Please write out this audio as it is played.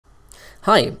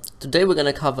Hi, today we're going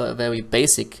to cover a very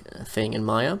basic thing in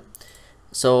Maya.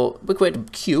 So we create a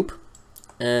cube,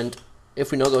 and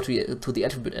if we now go to the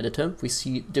attribute editor, we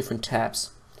see different tabs.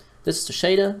 This is the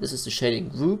shader, this is the shading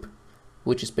group,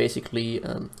 which is basically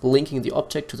linking the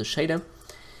object to the shader.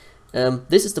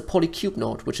 This is the polycube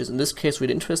node, which is in this case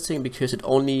really interesting because you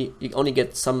only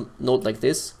get some node like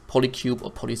this, polycube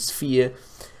or polysphere,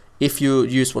 if you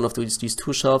use one of these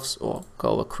two shelves or go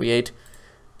over create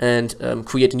and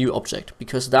create a new object,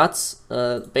 because that's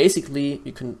basically,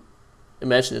 you can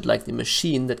imagine it like the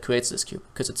machine that creates this cube,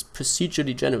 because it's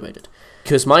procedurally generated.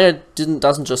 Because Maya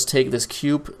doesn't just take this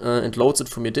cube and loads it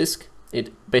from your disk,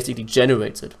 it basically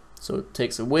generates it. So it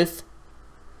takes a width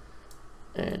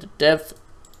and a depth,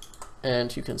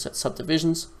 and you can set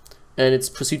subdivisions, and it's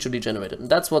procedurally generated. And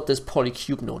that's what this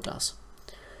polycube node does.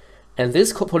 And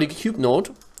this polycube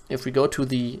node, if we go to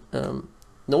the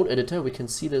node editor, we can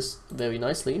see this very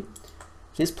nicely.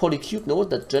 This polycube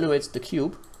node that generates the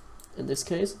cube, in this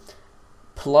case,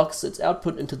 plugs its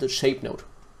output into the shape node.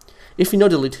 If we now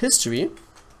delete history, I'm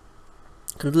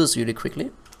going to do this really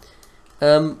quickly,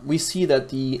 we see that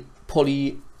the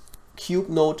polycube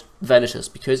node vanishes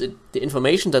because the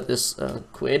information that is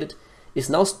created is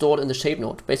now stored in the shape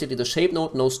node. Basically, the shape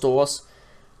node now stores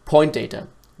point data,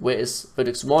 whereas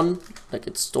vertex 1, like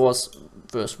it stores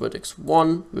vertex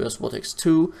 1 versus vertex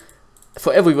 2.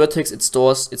 For every vertex, it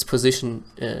stores its position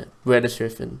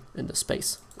relative in the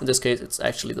space. In this case, it's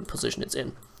actually the position it's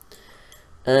in.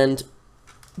 And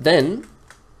then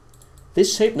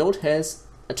this shape node has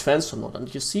a transform node,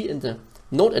 and you see in the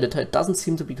node editor it doesn't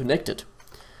seem to be connected.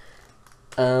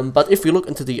 But if we look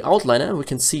into the outliner, we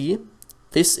can see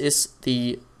this is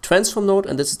the transform node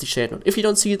and this is the shape node. If you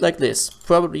don't see it like this,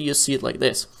 probably you see it like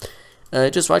this.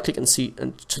 Just right click and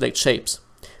select shapes,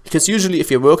 because usually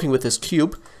if you're working with this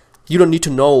cube, you don't need to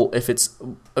know if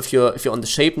you're on the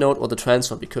shape node or the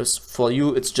transform, because for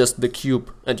you it's just the cube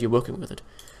and you're working with it.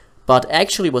 But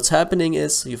actually what's happening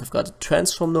is you've got a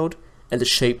transform node and a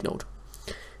shape node,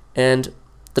 and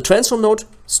the transform node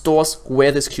stores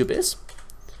where this cube is.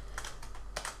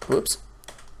 Whoops.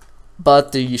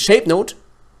 But the shape node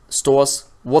stores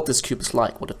what this cube is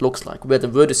like, what it looks like, where the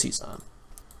vertices are.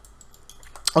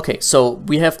 Okay, so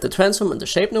we have the transform and the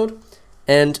shape node,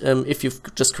 and if you've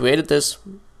just created this,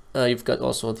 you've got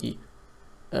also the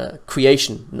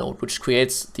creation node, which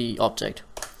creates the object.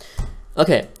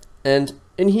 Okay, and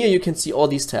in here you can see all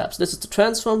these tabs. This is the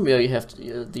transform, where you have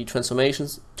the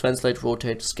transformations, translate,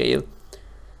 rotate, scale.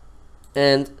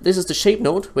 And this is the shape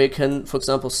node, where you can, for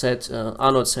example, set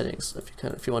R-node settings,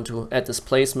 if you want to add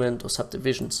displacement or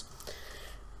subdivisions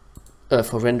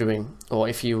for rendering, or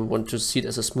if you want to see it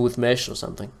as a smooth mesh or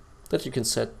something, that you can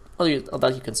set, or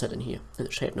that you can set in here in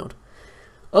the shape node.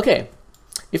 Okay,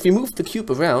 if we move the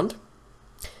cube around,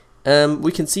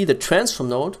 we can see the transform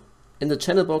node in the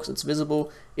channel box. It's visible.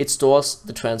 It stores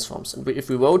the transforms, and if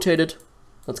we rotate it,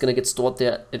 that's going to get stored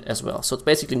there as well. So it's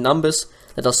basically numbers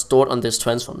that are stored on this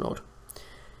transform node.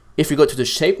 If we go to the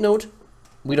shape node,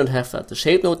 we don't have that. The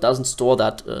shape node doesn't store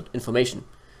that information.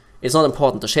 It's not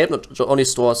important. The shape node only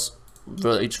stores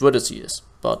where each vertex is,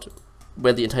 but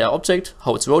where the entire object,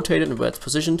 how it's rotated and where it's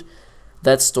positioned,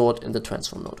 that's stored in the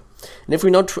transform node. And if we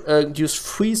now use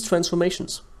freeze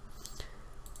transformations,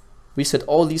 we set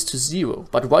all these to 0,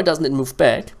 but why doesn't it move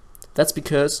back? That's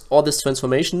because all this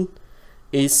transformation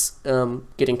is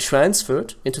getting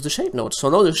transferred into the shape node. So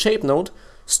now the shape node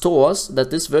stores that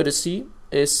this vertex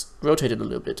is rotated a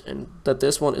little bit and that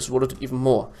this one is rotated even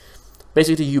more.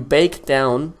 Basically, you bake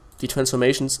down the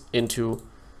transformations into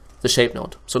the shape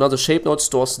node. So now the shape node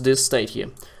stores this state here,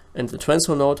 and the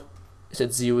transform node is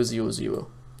at 0, 0, 0.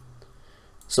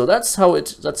 So that's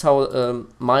how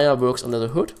Maya works under the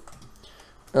hood.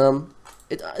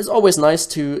 It is always nice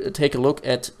to take a look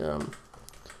at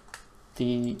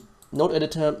the node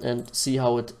editor and see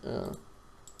how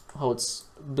it's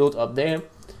built up there.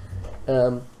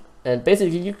 And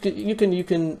basically you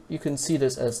can see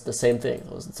this as the same thing.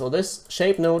 So this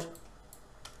shape node,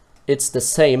 it's the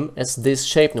same as this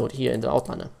shape node here in the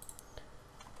outliner,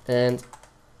 and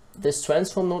this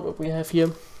transform node that we have here,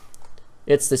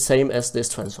 it's the same as this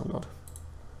transform node.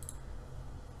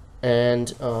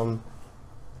 And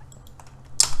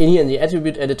in here in the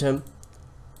attribute editor,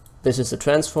 this is the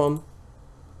transform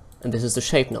and this is the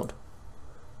shape node.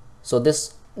 So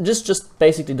this just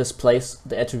basically displays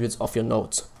the attributes of your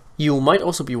nodes. You might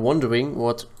also be wondering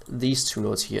what these two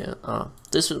nodes here are.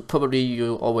 This probably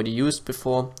you already used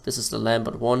before. This is the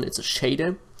Lambert one. It's a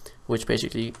shader, which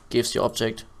basically gives your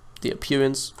object the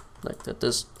appearance like that.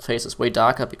 This face is way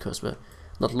darker because we're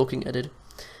not looking at it.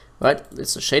 Right?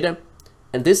 It's a shader.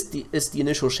 And this is the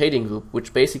initial shading group,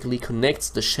 which basically connects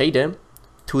the shader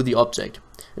to the object.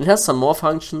 And it has some more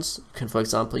functions. You can, for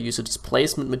example, use a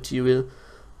displacement material,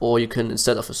 or you can,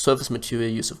 instead of a surface material,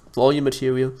 use a volume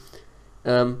material.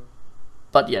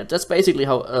 But yeah, that's basically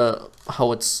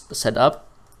how it's set up.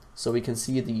 So we can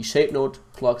see the shape node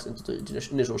plugs into the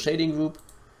initial shading group,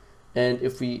 and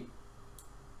if we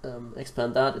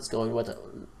expand that, it's going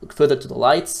further to the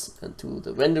lights and to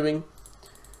the rendering.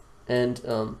 And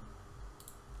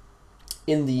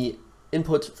in the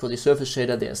input for the surface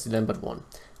shader, there's the Lambert 1.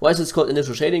 Why is it called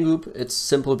initial shading group? It's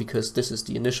simple because this is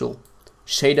the initial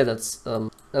shader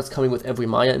that's coming with every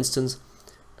Maya instance.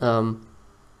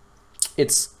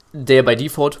 It's there by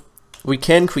default. We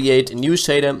can create a new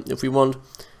shader if we want,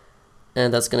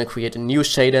 and that's going to create a new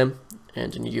shader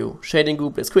and a new shading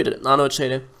group. Let's create an Arnold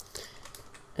shader,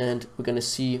 and we're going to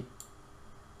see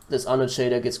this Arnold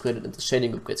shader gets created and the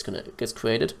shading group gets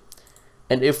created.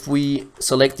 And if we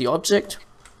select the object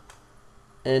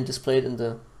and display it in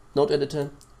the node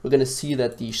editor, we're going to see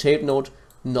that the shape node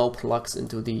now plugs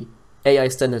into the AI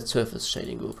standard surface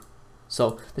shading group.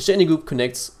 So the shading group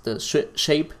connects the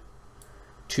shape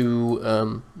to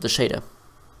the shader.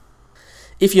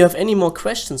 If you have any more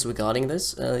questions regarding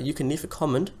this, you can leave a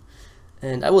comment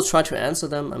and I will try to answer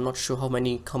them. I'm not sure how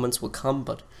many comments will come,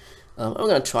 but I'm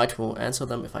going to try to answer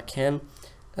them if I can.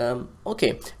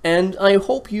 Okay, and I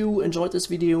hope you enjoyed this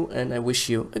video and I wish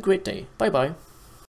you a great day. Bye bye.